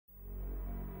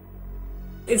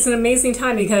It's an amazing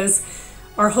time because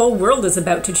our whole world is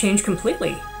about to change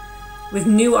completely. With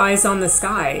new eyes on the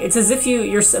sky. It's as if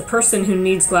you're a person who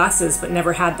needs glasses but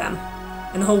never had them.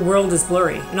 And the whole world is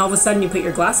blurry. And all of a sudden you put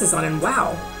your glasses on and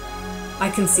wow, I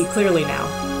can see clearly now.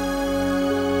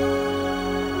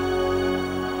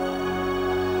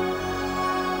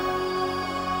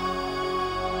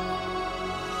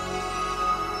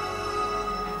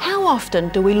 How often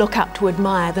do we look up to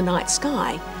admire the night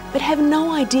sky, but have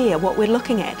no idea what we're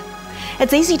looking at?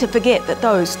 It's easy to forget that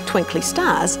those twinkly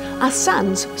stars are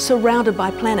suns surrounded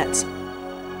by planets.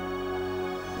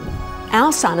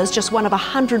 Our sun is just one of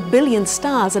 100 billion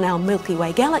stars in our Milky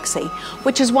Way galaxy,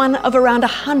 which is one of around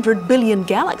 100 billion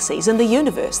galaxies in the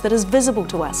universe that is visible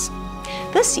to us.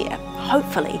 This year,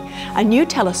 hopefully, a new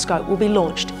telescope will be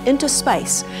launched into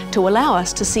space to allow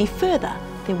us to see further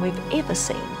than we've ever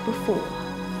seen before.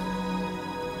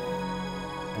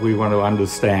 We want to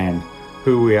understand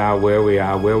who we are, where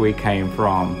we came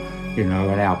from, you know,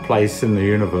 and our place in the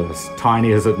universe,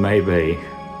 tiny as it may be.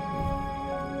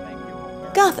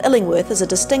 Garth Illingworth is a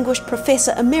distinguished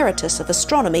Professor Emeritus of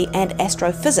Astronomy and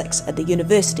Astrophysics at the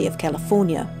University of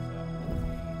California.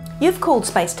 You've called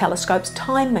space telescopes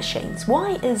time machines.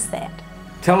 Why is that?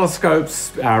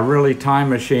 Telescopes are really time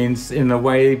machines in a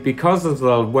way because of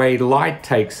the way light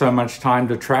takes so much time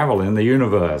to travel in the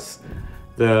universe.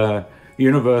 The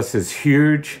universe is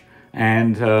huge,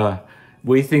 and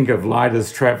we think of light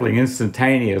as traveling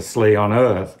instantaneously on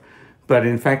Earth. But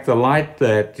in fact, the light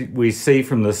that we see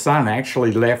from the sun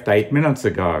actually left 8 minutes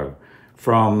ago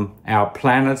from our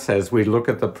planets as we look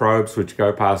at the probes which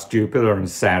go past Jupiter and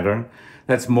Saturn.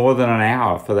 That's more than an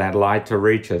hour for that light to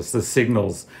reach us, the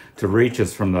signals to reach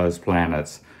us from those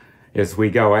planets. As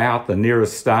we go out, the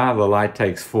nearest star, the light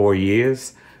takes 4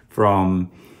 years.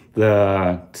 From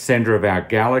the center of our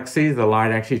galaxy, the light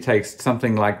actually takes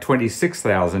something like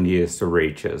 26,000 years to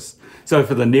reach us. So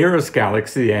for the nearest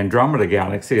galaxy, the Andromeda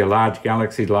galaxy, a large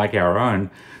galaxy like our own,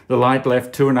 the light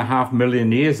left 2.5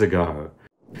 million years ago.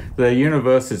 The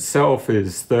universe itself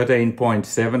is 13.7,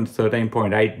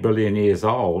 13.8 billion years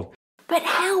old. But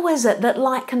how is it that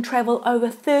light can travel over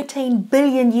 13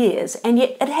 billion years and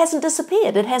yet it hasn't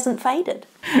disappeared, it hasn't faded?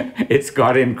 It's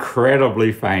got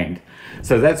incredibly faint.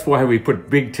 So that's why we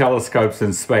put big telescopes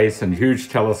in space and huge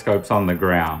telescopes on the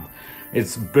ground.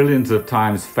 It's billions of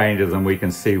times fainter than we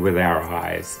can see with our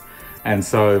eyes. And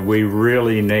so we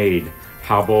really need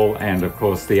Hubble and, of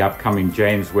course, the upcoming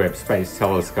James Webb Space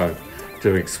Telescope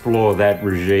to explore that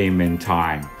regime in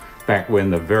time, back when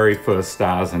the very first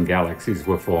stars and galaxies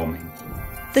were forming.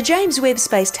 The James Webb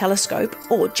Space Telescope,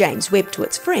 or James Webb to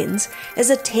its friends, is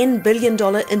a $10 billion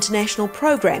international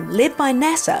program led by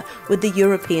NASA with the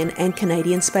European and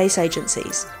Canadian space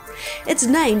agencies. It's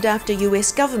named after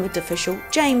US government official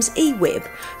James E. Webb,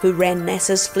 who ran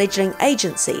NASA's fledgling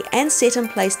agency and set in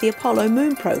place the Apollo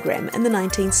moon program in the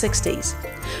 1960s.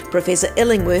 Professor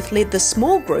Illingworth led the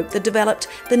small group that developed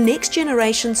the next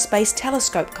generation space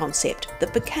telescope concept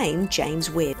that became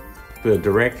James Webb. The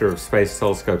director of Space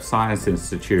Telescope Science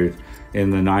Institute in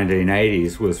the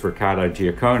 1980s was Riccardo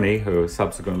Giacconi, who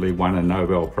subsequently won a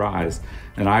Nobel Prize.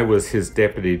 And I was his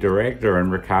deputy director,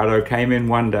 and Riccardo came in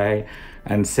one day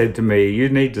and said to me, "You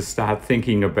need to start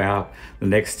thinking about the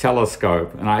next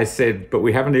telescope." And I said, "But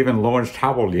we haven't even launched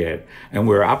Hubble yet, and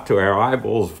we're up to our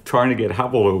eyeballs trying to get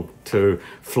Hubble to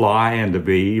fly and to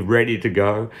be ready to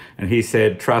go." And he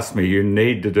said, "Trust me, you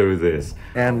need to do this."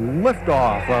 And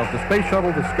liftoff of the Space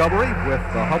Shuttle Discovery with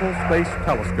the Hubble Space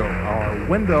Telescope, our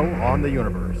window on the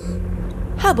universe.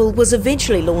 Hubble was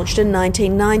eventually launched in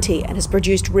 1990 and has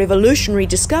produced revolutionary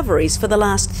discoveries for the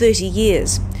last 30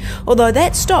 years. Although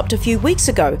that stopped a few weeks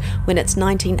ago when its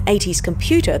 1980s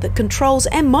computer that controls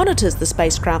and monitors the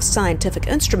spacecraft's scientific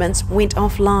instruments went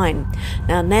offline.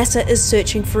 Now NASA is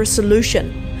searching for a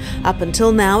solution. Up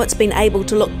until now, it's been able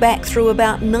to look back through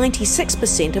about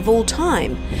 96% of all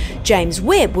time. James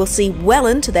Webb will see well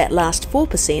into that last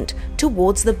 4%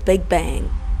 towards the Big Bang.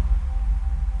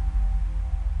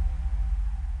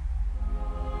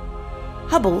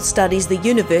 Hubble studies the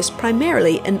universe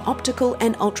primarily in optical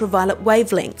and ultraviolet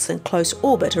wavelengths in close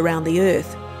orbit around the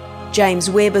Earth. James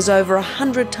Webb is over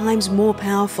 100 times more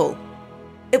powerful.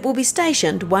 It will be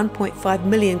stationed 1.5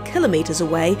 million kilometres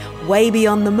away, way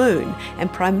beyond the Moon,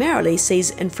 and primarily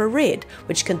sees infrared,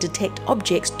 which can detect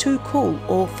objects too cool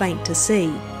or faint to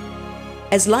see.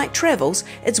 As light travels,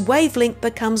 its wavelength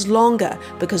becomes longer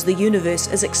because the universe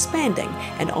is expanding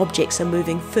and objects are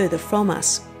moving further from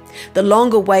us. The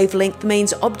longer wavelength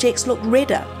means objects look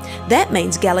redder. That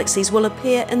means galaxies will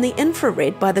appear in the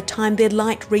infrared by the time their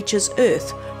light reaches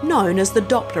Earth, known as the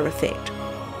Doppler effect.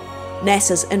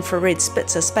 NASA's infrared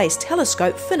Spitzer Space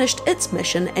Telescope finished its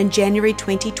mission in January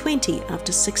 2020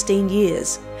 after 16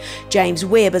 years. James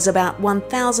Webb is about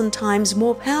 1,000 times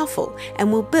more powerful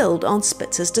and will build on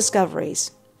Spitzer's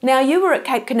discoveries. Now, you were at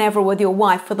Cape Canaveral with your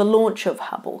wife for the launch of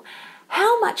Hubble.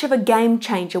 How much of a game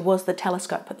changer was the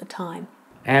telescope at the time?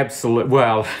 Absolutely.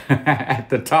 Well, at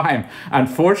the time,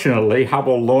 unfortunately,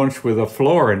 Hubble launched with a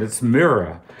flaw in its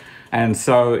mirror. And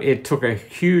so it took a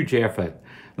huge effort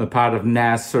on the part of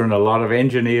NASA and a lot of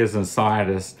engineers and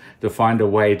scientists to find a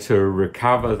way to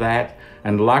recover that.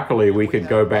 And luckily, we could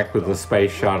go back with the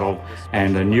space shuttle,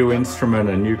 and a new instrument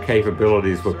and new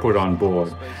capabilities were put on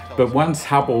board. But once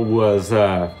Hubble was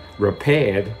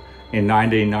repaired in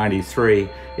 1993,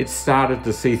 it started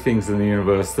to see things in the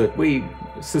universe that we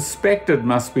suspected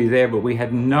must be there, but we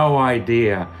had no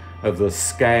idea of the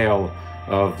scale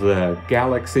of the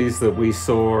galaxies that we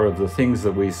saw, of the things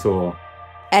that we saw.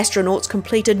 Astronauts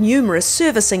completed numerous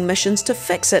servicing missions to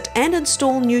fix it and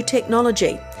install new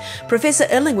technology. Professor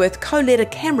Illingworth co-led a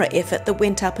camera effort that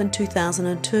went up in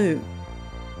 2002.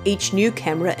 Each new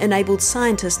camera enabled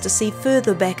scientists to see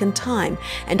further back in time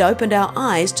and opened our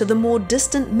eyes to the more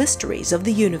distant mysteries of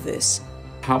the universe.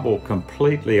 Hubble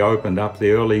completely opened up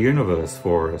the early universe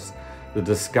for us. The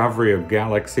discovery of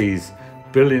galaxies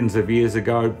billions of years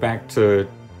ago, back to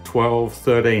 12,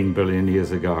 13 billion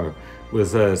years ago,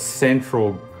 was a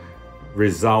central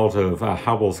result of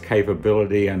Hubble's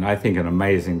capability, and I think an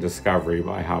amazing discovery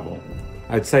by Hubble.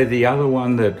 I'd say the other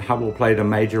one that Hubble played a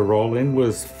major role in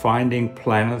was finding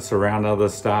planets around other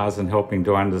stars and helping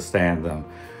to understand them.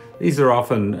 These are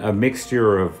often a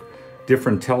mixture of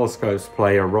different telescopes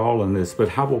play a role in this, but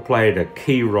Hubble played a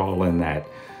key role in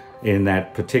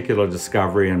that particular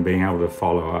discovery and being able to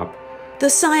follow up. The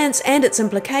science and its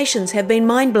implications have been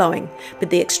mind-blowing,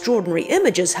 but the extraordinary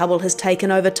images Hubble has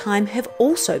taken over time have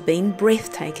also been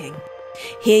breathtaking.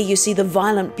 Here you see the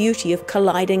violent beauty of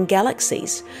colliding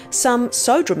galaxies, some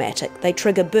so dramatic they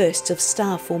trigger bursts of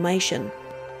star formation.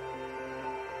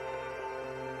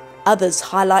 Others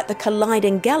highlight the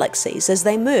colliding galaxies as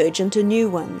they merge into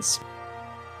new ones.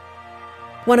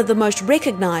 One of the most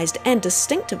recognised and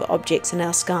distinctive objects in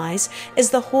our skies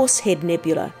is the Horsehead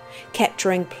Nebula,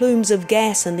 capturing plumes of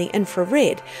gas in the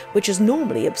infrared, which is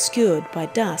normally obscured by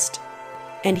dust.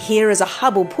 And here is a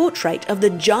Hubble portrait of the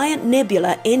giant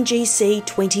nebula NGC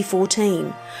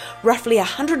 2014, roughly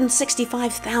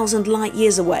 165,000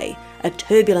 light-years away, a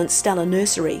turbulent stellar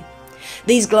nursery.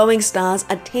 These glowing stars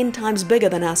are 10 times bigger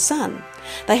than our Sun.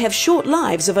 They have short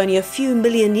lives of only a few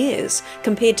million years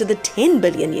compared to the 10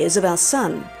 billion years of our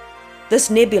Sun. This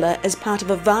nebula is part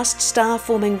of a vast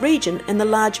star-forming region in the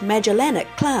Large Magellanic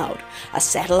Cloud, a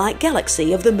satellite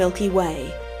galaxy of the Milky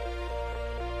Way.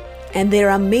 And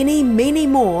there are many, many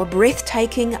more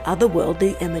breathtaking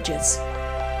otherworldly images.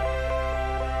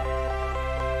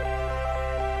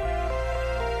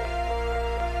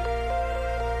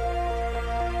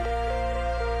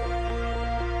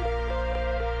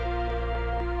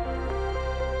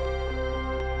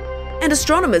 And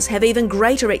astronomers have even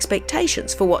greater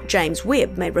expectations for what James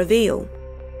Webb may reveal.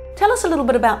 Tell us a little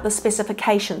bit about the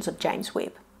specifications of James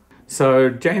Webb. So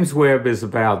James Webb is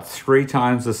about 3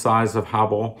 times the size of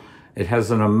Hubble. It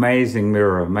has an amazing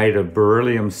mirror made of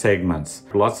beryllium segments,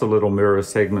 lots of little mirror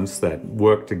segments that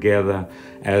work together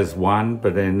as one.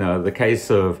 But in the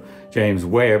case of James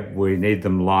Webb, we need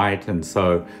them light, and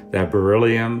so they're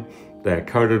beryllium. They're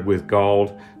coated with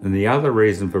gold. And the other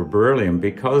reason for beryllium,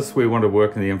 because we want to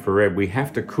work in the infrared, we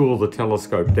have to cool the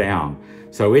telescope down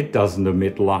so it doesn't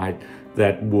emit light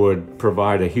that would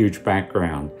provide a huge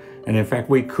background. And in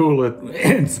fact, we cool it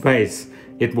in space,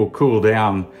 it will cool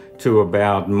down to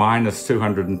about minus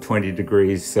 220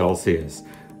 degrees Celsius,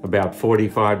 about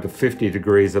 45 to 50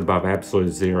 degrees above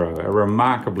absolute zero, a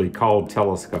remarkably cold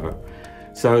telescope.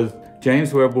 So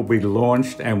James Webb will be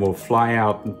launched and will fly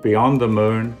out beyond the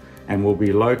moon and will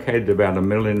be located about 1.5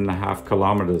 million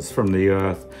kilometers from the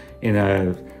Earth in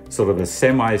a sort of a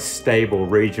semi-stable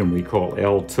region we call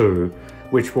L2,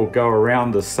 which will go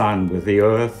around the Sun with the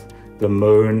Earth, the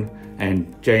Moon,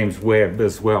 and James Webb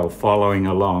as well following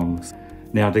along.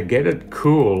 Now, to get it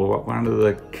cool, one of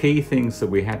the key things that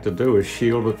we had to do is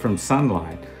shield it from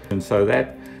sunlight. And so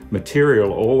that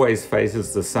material always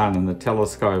faces the sun, and the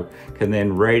telescope can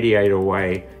then radiate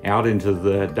away out into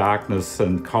the darkness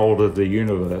and cold of the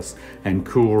universe and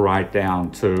cool right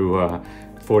down to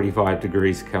 45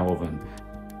 degrees Kelvin.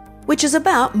 Which is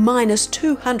about minus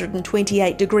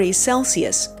 228 degrees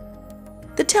Celsius.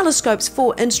 The telescope's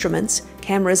 4 instruments,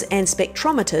 cameras and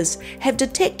spectrometers, have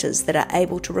detectors that are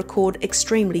able to record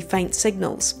extremely faint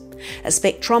signals. A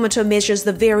spectrometer measures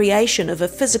the variation of a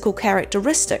physical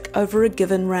characteristic over a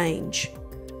given range.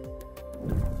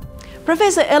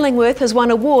 Professor Illingworth has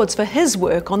won awards for his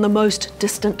work on the most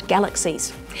distant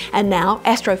galaxies. And now,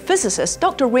 astrophysicist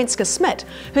Dr. Renske Smit,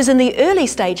 who's in the early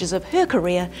stages of her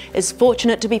career, is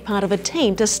fortunate to be part of a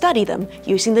team to study them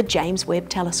using the James Webb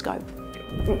Telescope.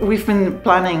 We've been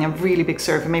planning a really big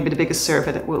survey, maybe the biggest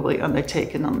survey that will be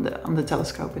undertaken on the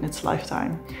telescope in its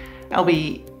lifetime. I'll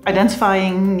be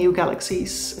identifying new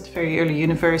galaxies at a very early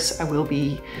universe. I will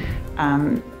be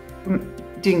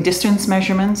doing distance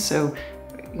measurements. So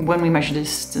when we measure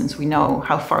distance, we know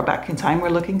how far back in time we're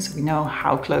looking, so we know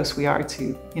how close we are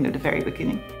to, the very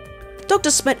beginning.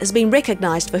 Dr. Smit has been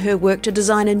recognised for her work to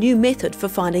design a new method for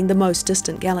finding the most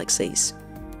distant galaxies.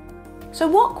 So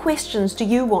what questions do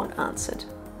you want answered?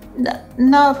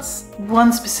 Not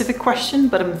one specific question,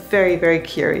 but I'm very, very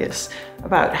curious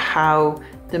about how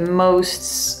the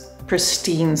most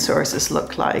pristine sources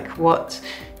look like. What,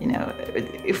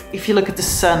 if you look at the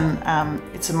sun,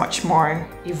 it's a much more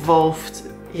evolved,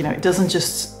 it doesn't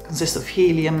just consist of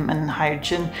helium and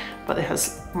hydrogen, but it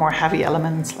has more heavy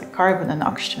elements like carbon and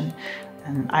oxygen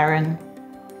and iron.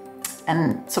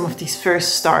 And some of these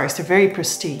first stars, they're very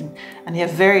pristine, and they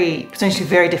have potentially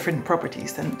very different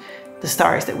properties than the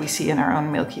stars that we see in our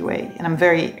own Milky Way. And I'm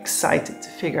very excited to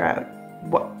figure out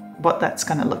what that's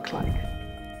going to look like.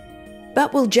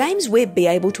 But will James Webb be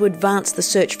able to advance the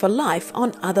search for life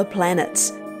on other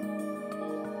planets?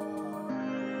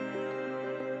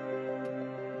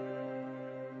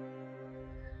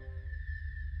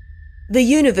 The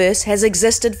universe has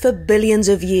existed for billions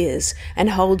of years and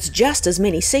holds just as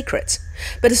many secrets.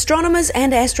 But astronomers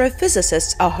and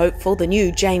astrophysicists are hopeful the new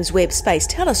James Webb Space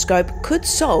Telescope could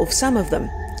solve some of them.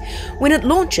 When it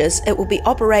launches, it will be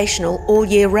operational all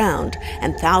year round,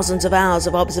 and thousands of hours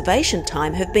of observation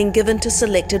time have been given to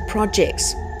selected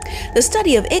projects. The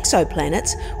study of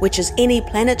exoplanets, which is any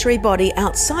planetary body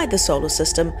outside the solar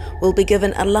system, will be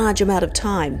given a large amount of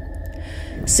time.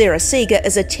 Sarah Seeger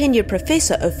is a tenured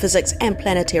professor of physics and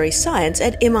planetary science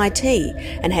at MIT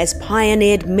and has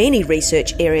pioneered many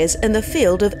research areas in the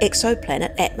field of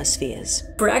exoplanet atmospheres.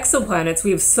 For exoplanets, we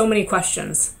have so many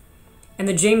questions, and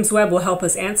the James Webb will help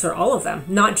us answer all of them,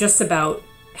 not just about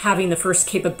having the first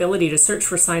capability to search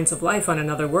for signs of life on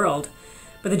another world,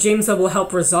 but the James Webb will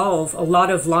help resolve a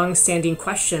lot of long-standing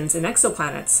questions in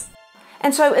exoplanets.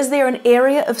 And so is there an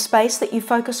area of space that you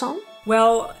focus on?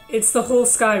 Well, it's the whole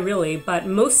sky really, but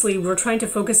mostly we're trying to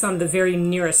focus on the very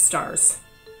nearest stars.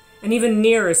 And even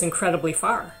near is incredibly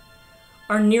far.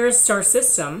 Our nearest star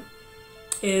system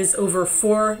is over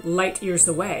 4 light years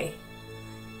away.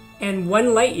 And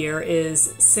 1 light year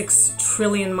is 6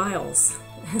 trillion miles.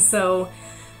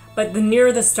 But the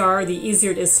nearer the star, the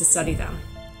easier it is to study them.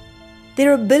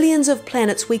 There are billions of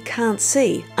planets we can't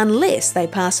see unless they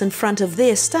pass in front of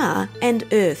their star and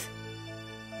Earth.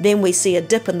 Then we see a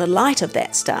dip in the light of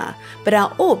that star, but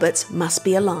our orbits must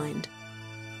be aligned.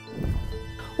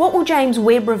 What will James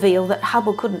Webb reveal that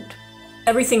Hubble couldn't?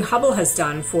 Everything Hubble has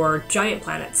done for giant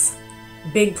planets,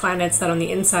 big planets that on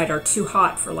the inside are too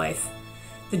hot for life.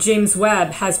 The James Webb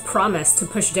has promised to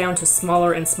push down to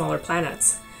smaller and smaller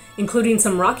planets, including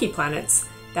some rocky planets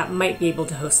that might be able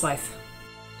to host life.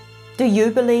 Do you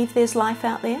believe there's life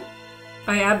out there?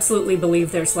 I absolutely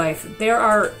believe there's life. There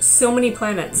are so many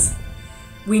planets.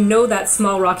 We know that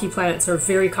small rocky planets are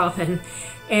very common,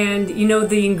 and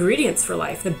the ingredients for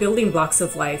life, the building blocks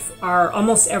of life, are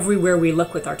almost everywhere we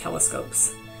look with our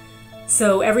telescopes.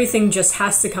 So everything just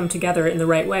has to come together in the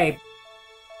right way.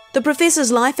 The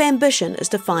professor's life ambition is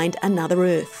to find another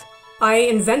Earth. I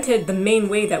invented the main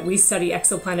way that we study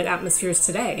exoplanet atmospheres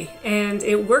today, and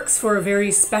it works for a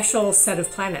very special set of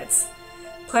planets.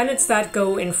 Planets that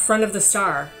go in front of the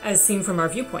star, as seen from our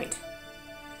viewpoint.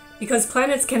 Because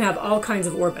planets can have all kinds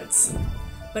of orbits,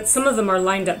 but some of them are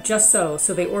lined up just so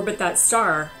they orbit that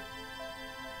star,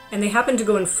 and they happen to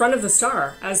go in front of the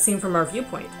star, as seen from our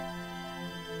viewpoint.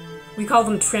 We call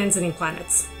them transiting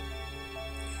planets.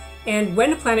 And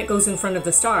when a planet goes in front of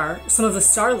the star, some of the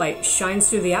starlight shines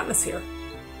through the atmosphere.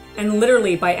 And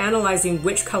literally, by analyzing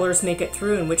which colors make it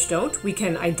through and which don't, we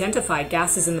can identify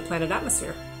gases in the planet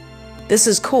atmosphere. This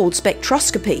is called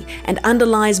spectroscopy and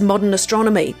underlies modern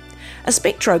astronomy. A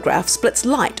spectrograph splits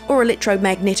light or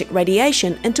electromagnetic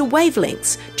radiation into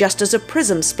wavelengths, just as a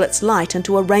prism splits light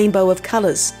into a rainbow of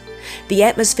colours. The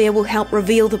atmosphere will help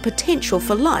reveal the potential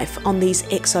for life on these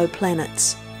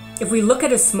exoplanets. If we look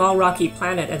at a small rocky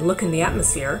planet and look in the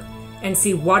atmosphere and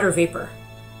see water vapor,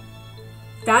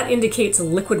 that indicates a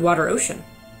liquid water ocean.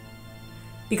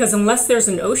 Because unless there's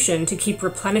an ocean to keep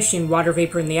replenishing water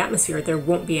vapor in the atmosphere, there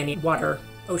won't be any water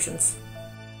oceans.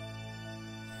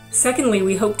 Secondly,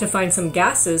 we hope to find some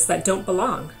gases that don't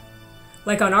belong.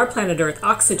 Like on our planet Earth,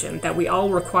 oxygen that we all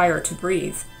require to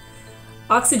breathe.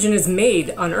 Oxygen is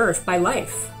made on Earth by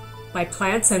life, by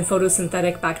plants and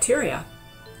photosynthetic bacteria.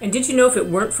 And did you know if it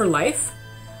weren't for life,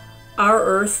 our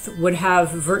Earth would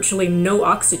have virtually no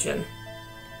oxygen?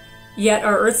 Yet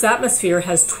our Earth's atmosphere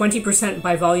has 20%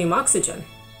 by volume oxygen.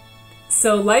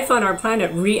 So life on our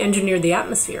planet re-engineered the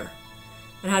atmosphere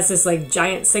and has this like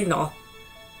giant signal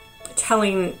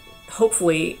telling,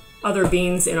 hopefully, other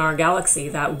beings in our galaxy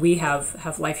that we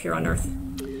have life here on Earth.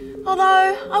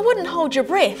 Although I wouldn't hold your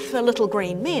breath for little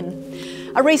green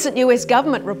men. A recent US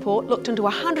government report looked into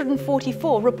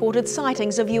 144 reported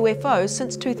sightings of UFOs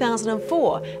since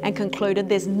 2004 and concluded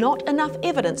there's not enough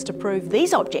evidence to prove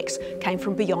these objects came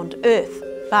from beyond Earth.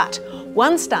 But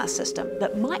one star system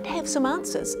that might have some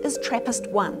answers is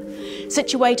TRAPPIST-1.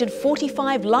 Situated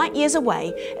 45 light years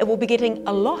away, it will be getting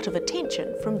a lot of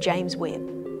attention from James Webb.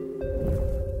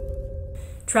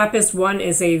 TRAPPIST-1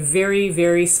 is a very,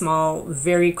 very small,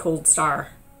 very cold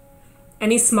star.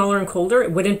 Any smaller and colder,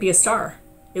 it wouldn't be a star.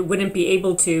 It wouldn't be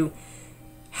able to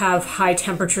have high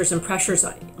temperatures and pressures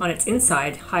on its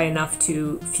inside high enough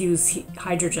to fuse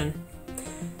hydrogen.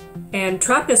 And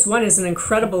TRAPPIST-1 is an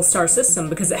incredible star system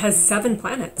because it has 7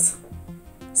 planets.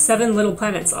 7 little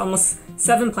planets, almost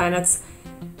 7 planets.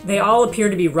 They all appear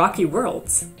to be rocky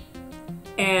worlds.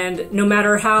 And no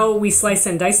matter how we slice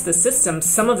and dice the system,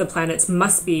 some of the planets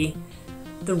must be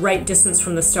the right distance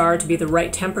from the star to be the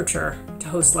right temperature to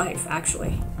host life,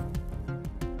 actually.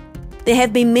 There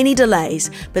have been many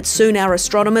delays, but soon our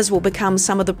astronomers will become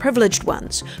some of the privileged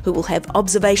ones who will have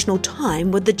observational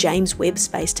time with the James Webb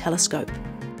Space Telescope.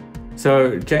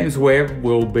 So James Webb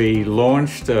will be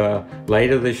launched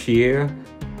later this year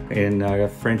in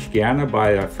French Guiana by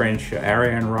a French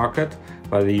Ariane rocket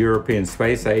by the European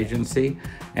Space Agency,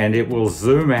 and it will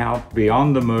zoom out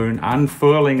beyond the moon,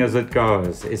 unfurling as it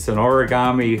goes. It's an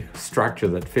origami structure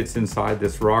that fits inside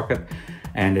this rocket,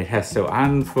 and it has to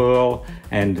unfurl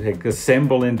and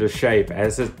assemble into shape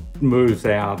as it moves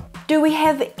out. Do we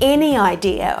have any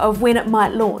idea of when it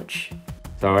might launch?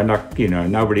 So,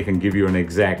 nobody can give you an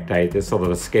exact date. There's sort of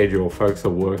a schedule folks are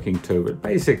working to, but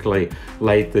basically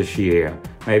late this year.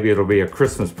 Maybe it'll be a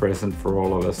Christmas present for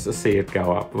all of us to see it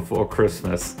go up before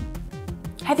Christmas.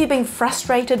 Have you been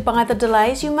frustrated by the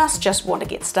delays? You must just want to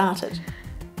get started.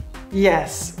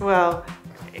 Yes, well,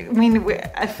 I mean,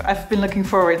 I've been looking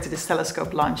forward to this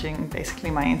telescope launching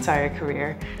basically my entire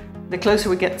career. The closer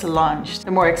we get to launch, the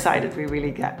more excited we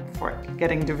really get for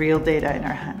getting the real data in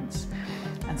our hands.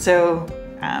 And so,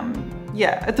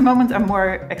 yeah, at the moment I'm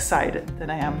more excited than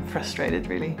I am frustrated,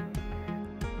 really.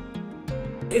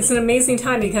 It's an amazing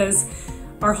time because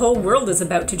our whole world is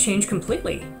about to change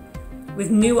completely. With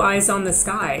new eyes on the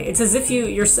sky. It's as if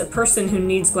you're a person who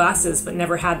needs glasses but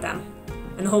never had them.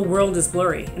 And the whole world is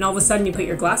blurry. And all of a sudden you put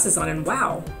your glasses on and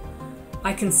wow,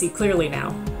 I can see clearly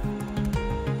now.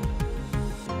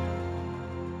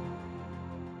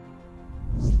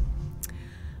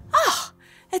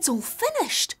 It's all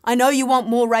finished. I know you want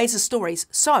more Razor stories,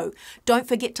 so don't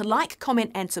forget to like,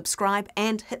 comment and subscribe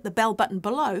and hit the bell button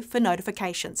below for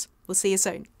notifications. We'll see you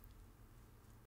soon.